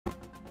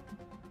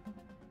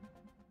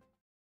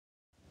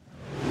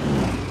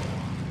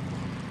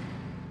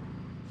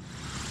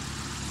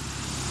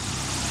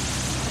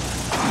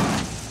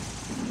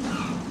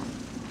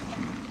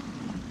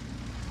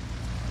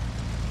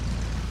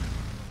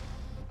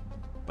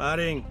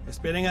Paren,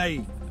 esperen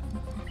ahí.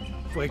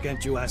 Why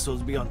can't you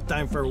assholes be on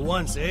time for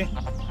once, eh?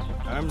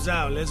 Arms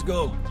out, let's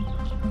go.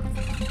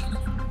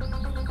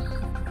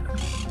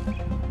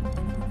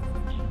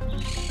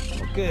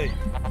 Okay,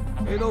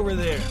 right over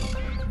there.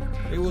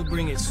 They will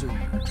bring it soon.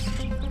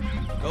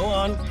 Go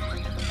on.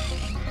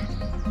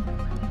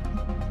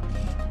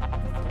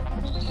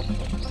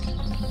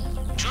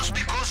 Just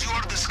because you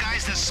are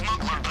disguised as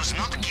smuggler does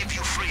not give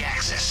you free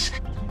access.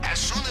 As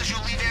soon as you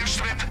leave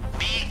airstrip,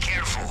 be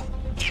careful.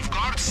 If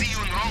guards see you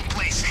in the wrong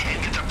place and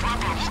get a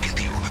proper look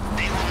at you,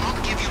 they will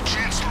not give you a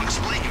chance to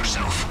explain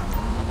yourself.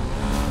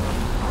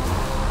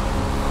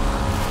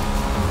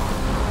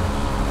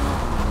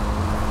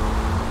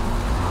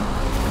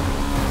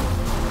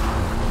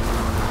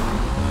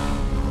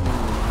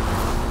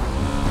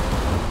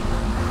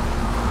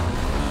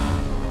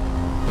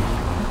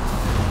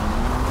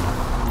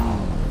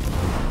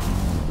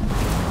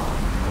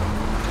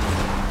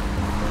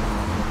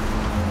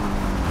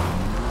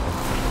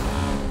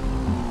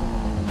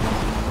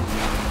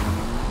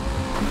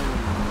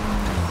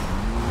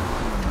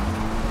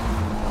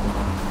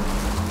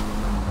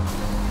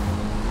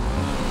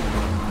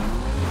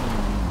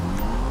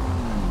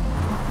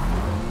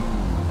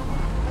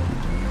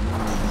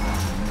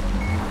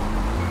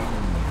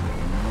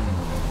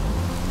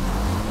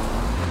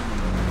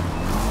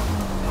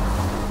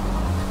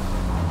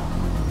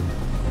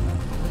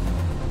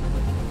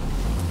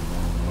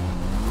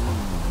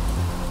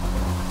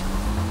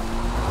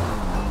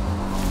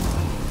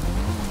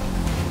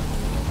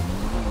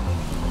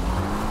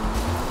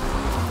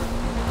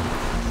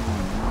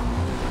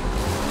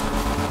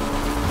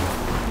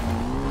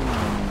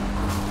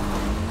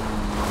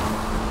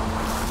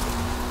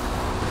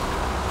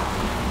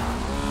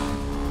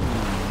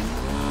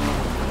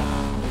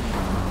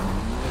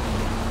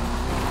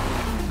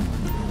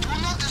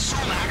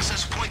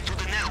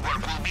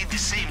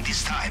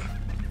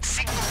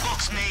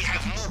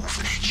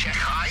 Check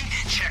high,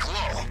 check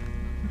low.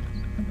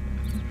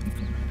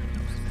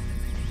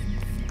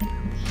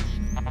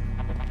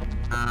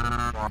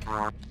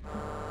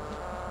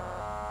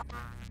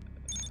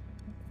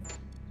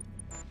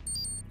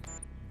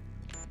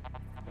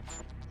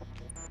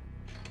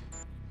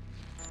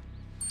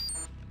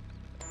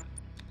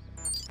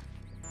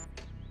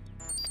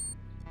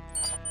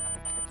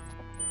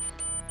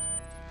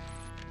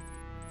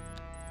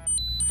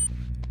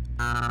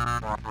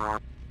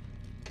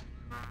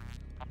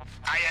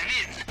 I am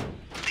in.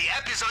 The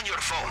app is on your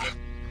phone.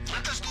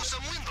 Let us do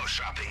some window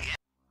shopping.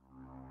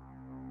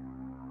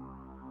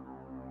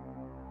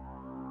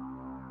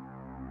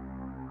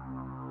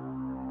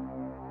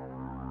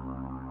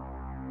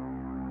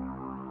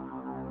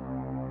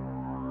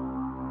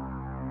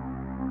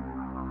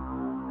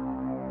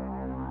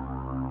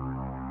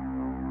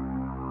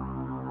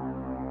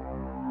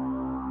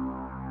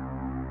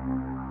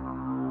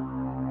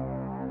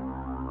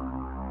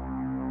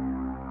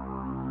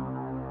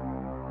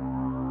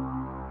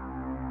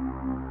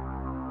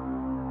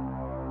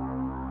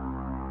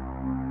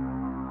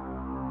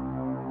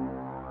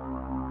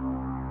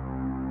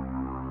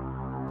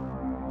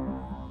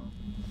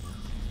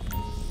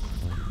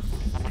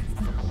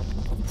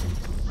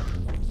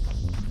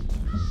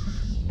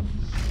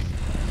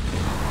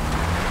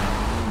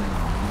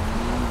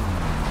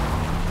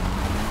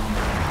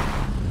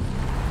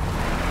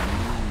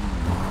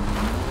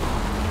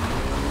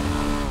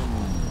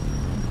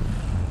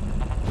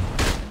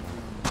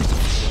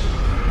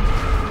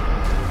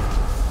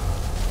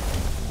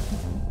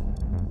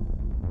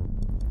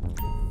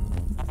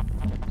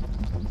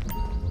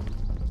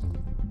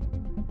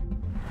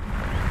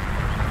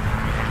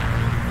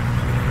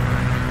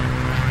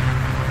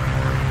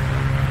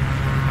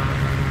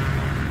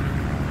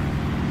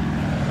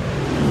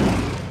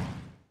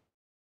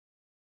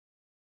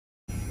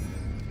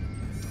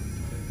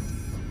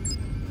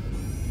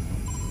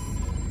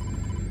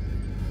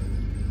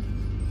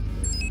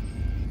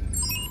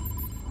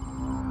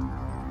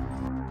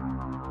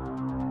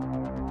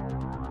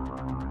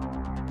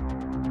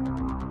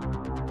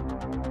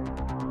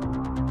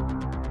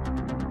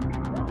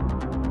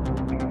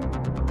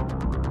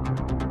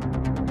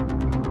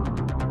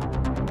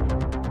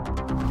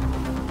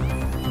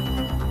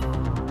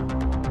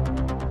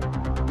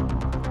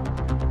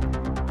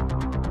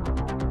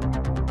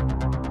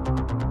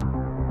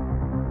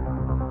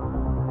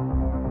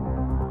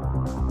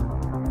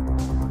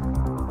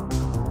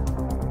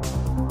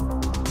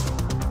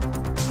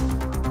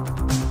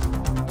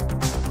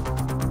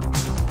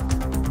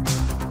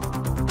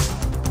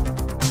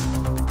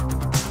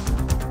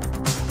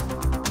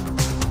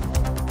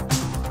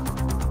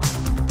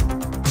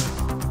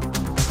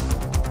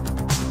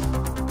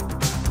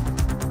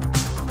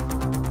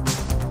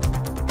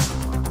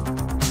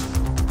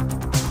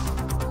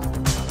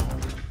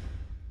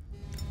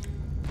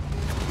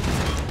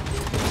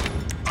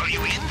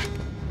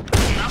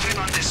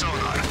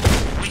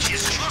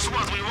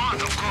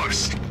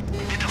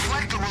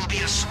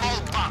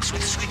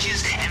 With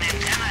switches and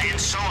antenna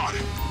and so on.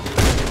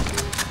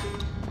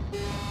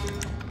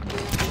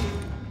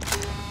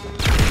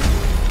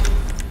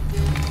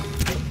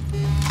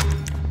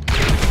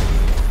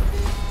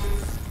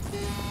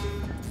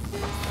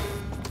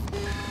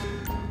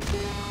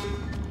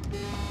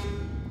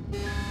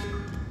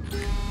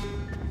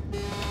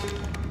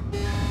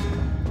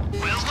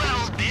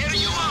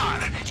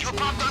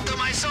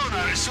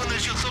 soon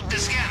as you took the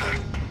scanner.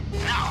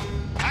 Now,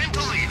 time to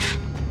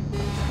leave.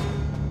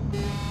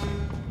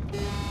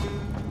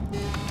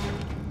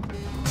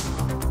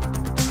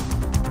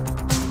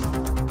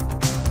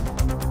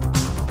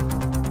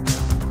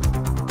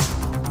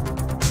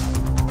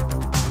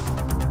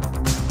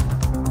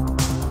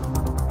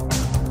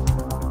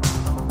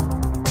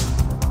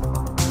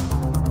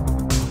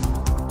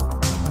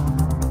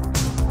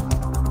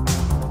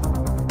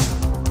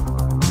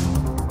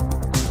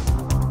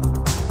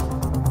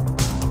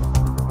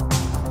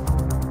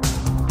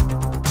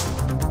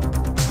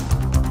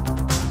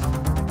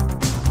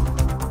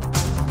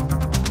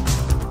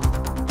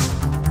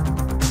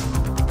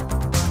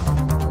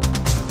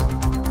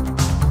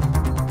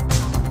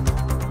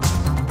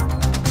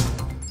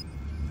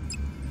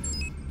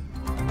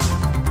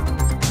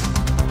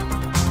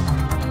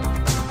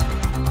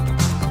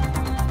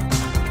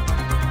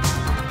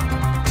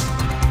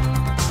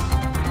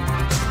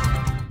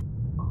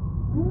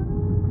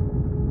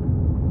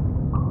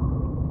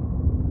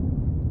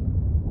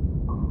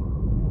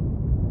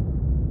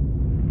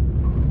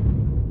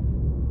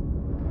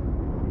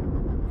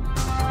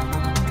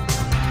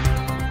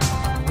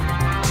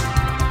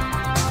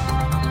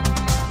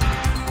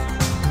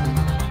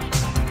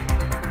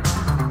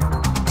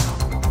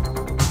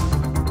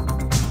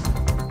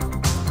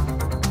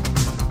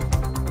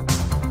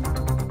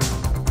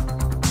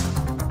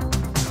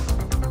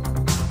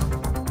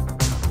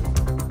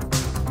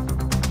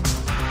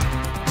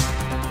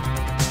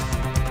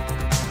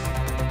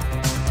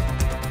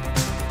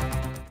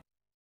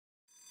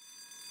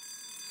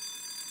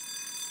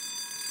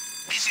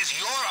 This is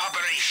your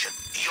operation,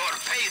 your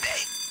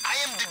payday. I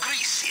am the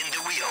grease in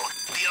the wheel,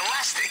 the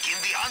elastic in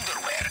the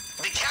underwear,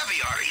 the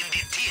caviar in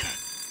the tin.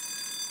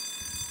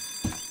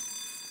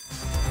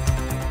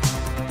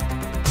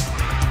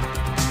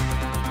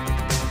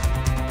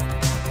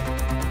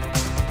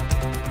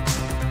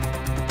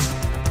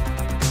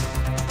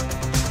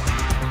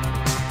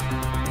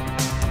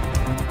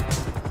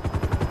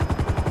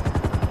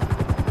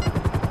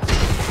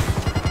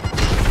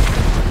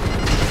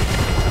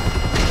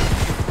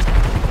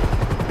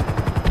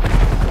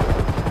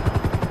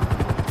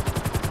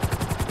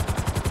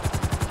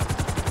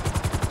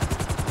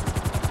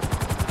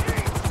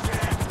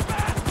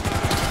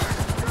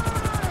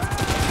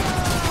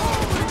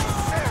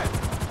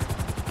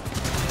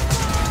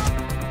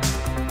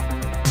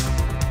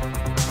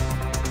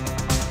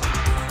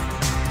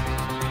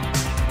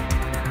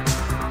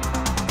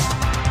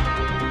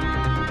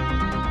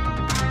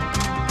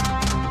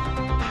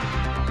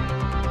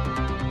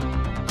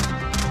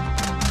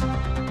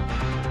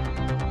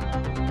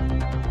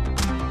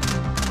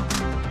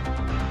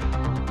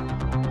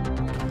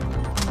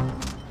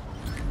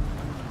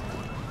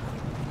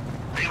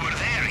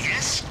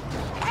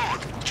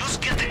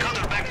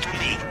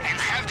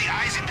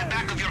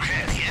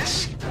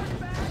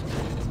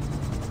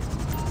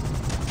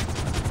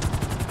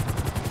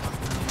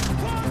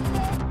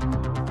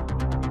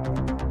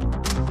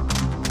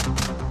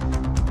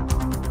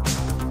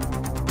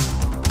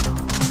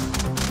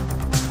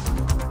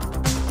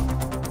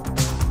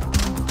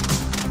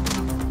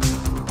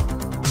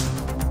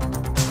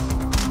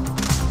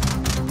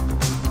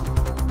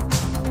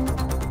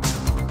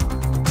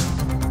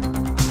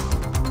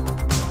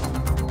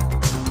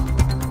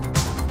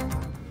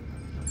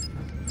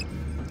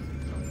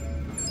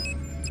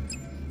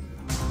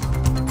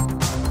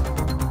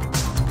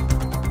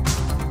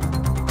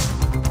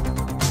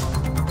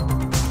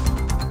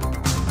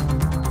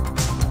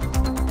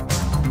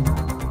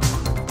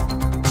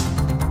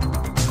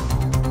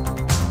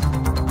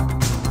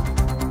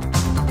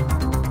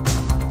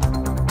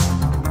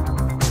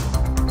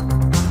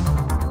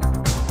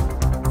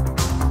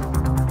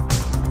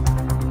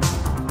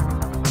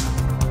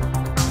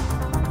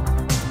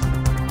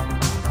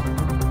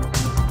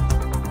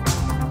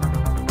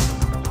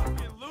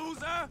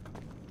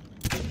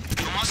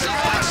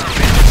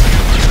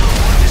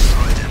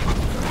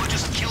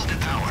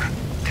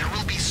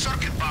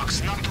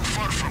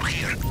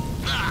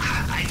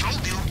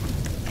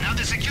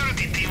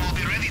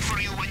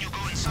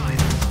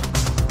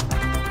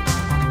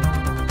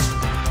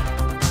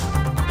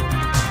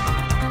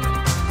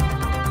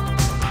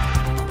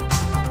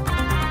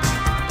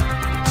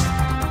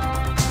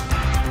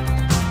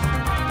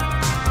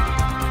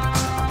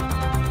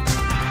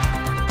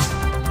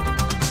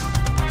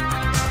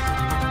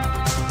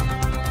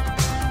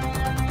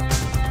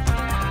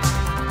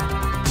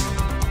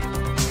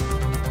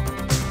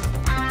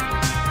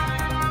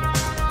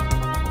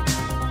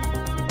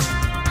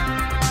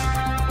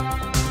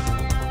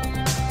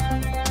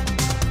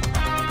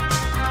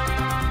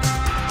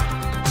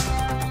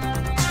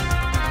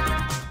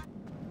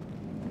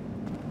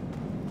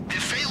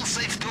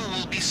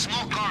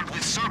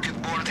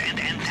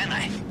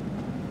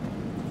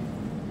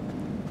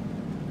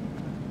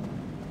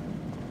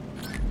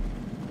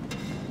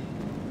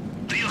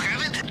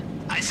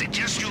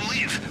 suggest you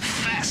leave,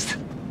 fast.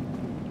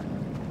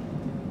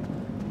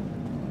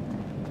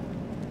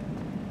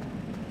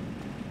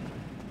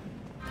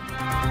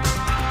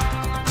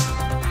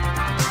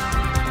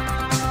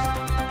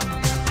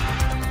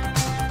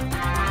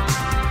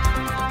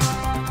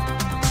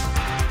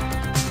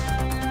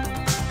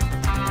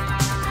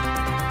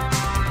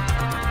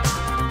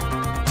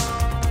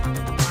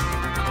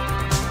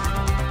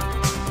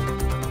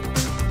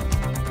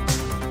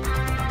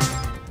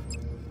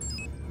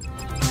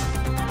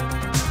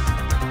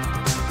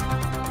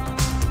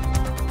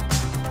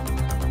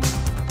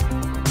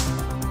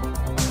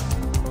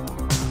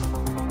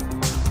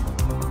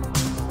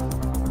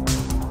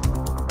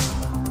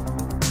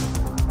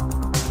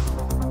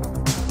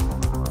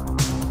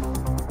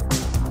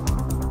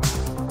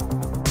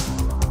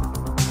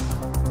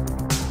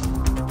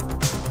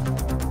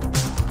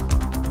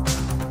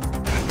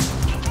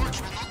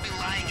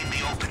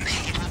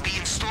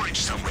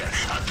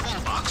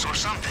 bugs or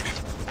something.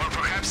 Or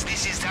perhaps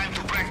this is time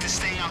to practice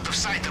staying out of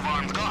sight of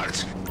armed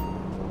guards.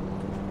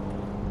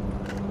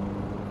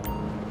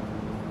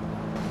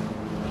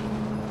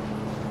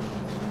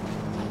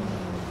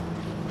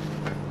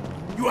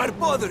 You are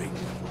bothering.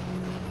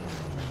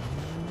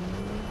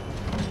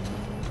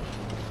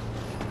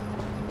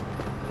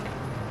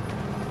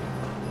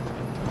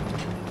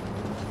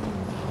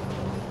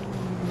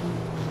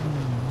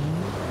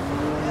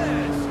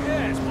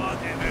 Yes,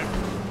 whatever.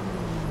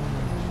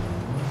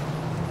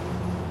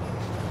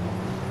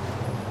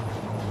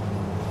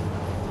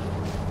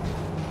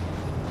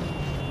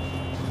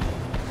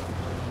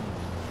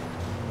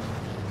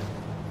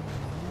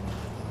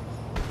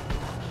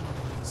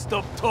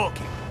 Stop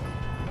talking.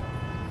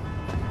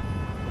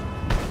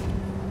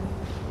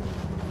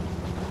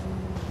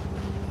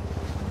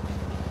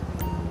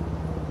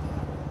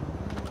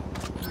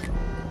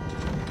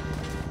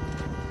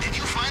 Did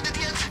you find it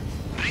yet?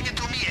 Bring it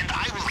to me and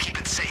I will keep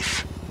it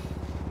safe.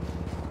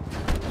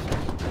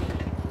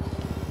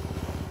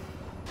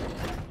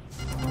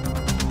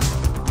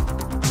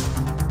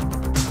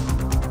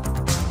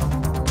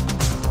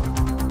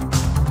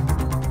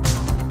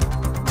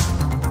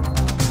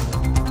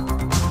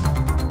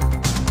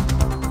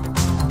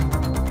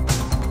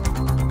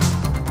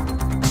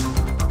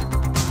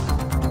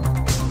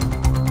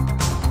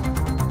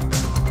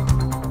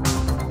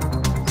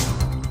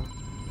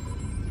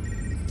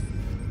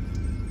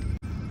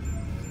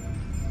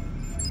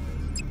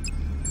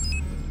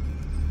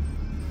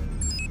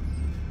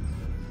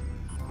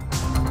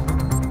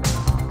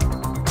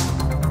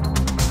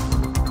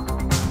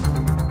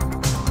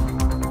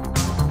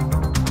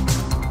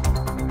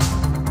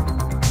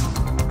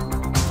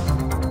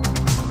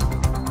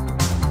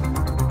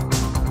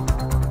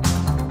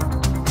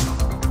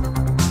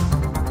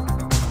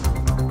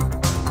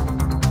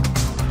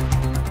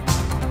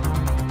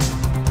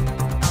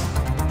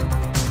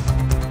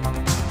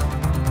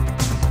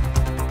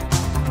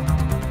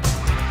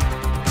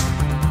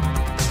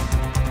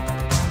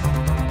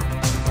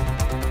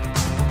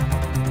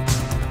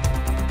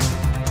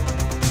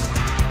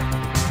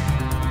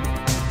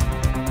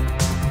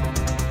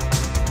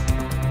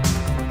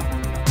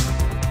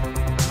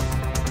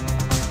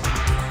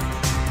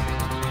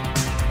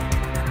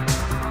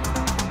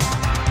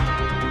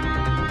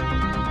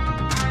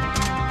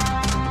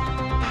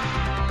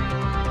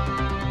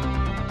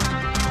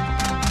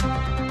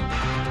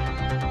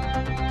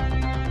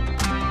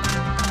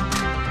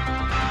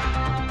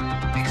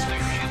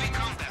 Expect heavy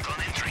combat on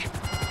entry.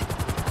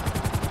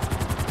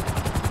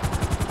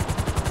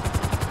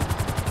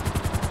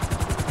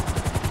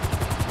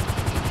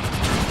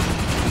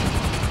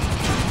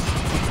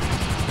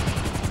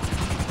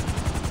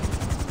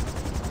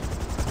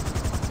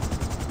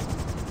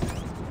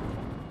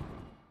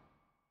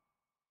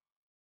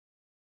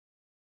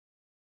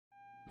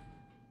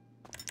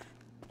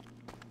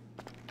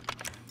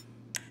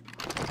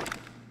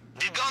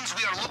 The guns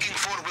we are looking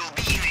for will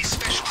be in a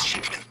special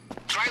shipment.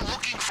 Try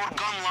looking for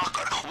gun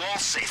locker, wall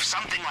safe,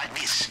 something like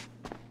this.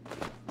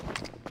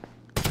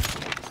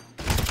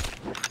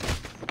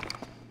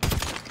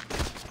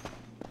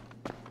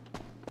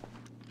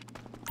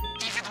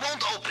 If it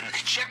won't open,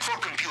 check for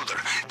computer.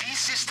 These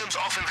systems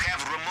often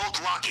have remote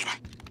locking.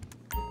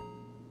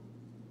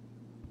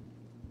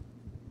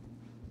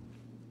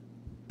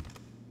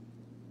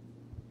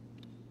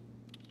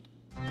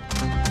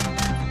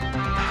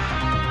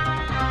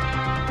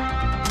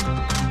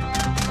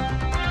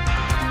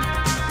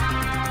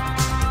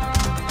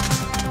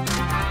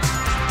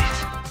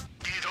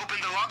 Did it open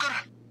the locker?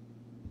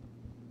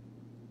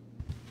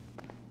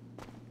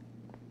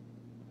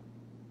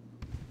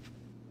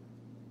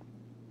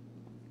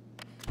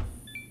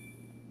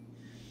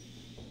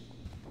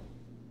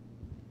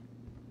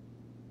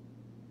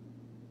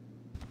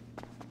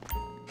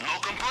 No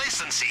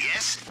complacency,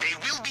 yes? They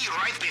will be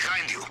right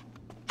behind you.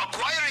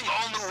 Acquiring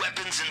all new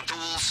weapons and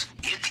tools,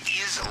 it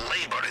is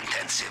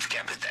labor-intensive,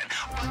 Capitan.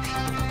 But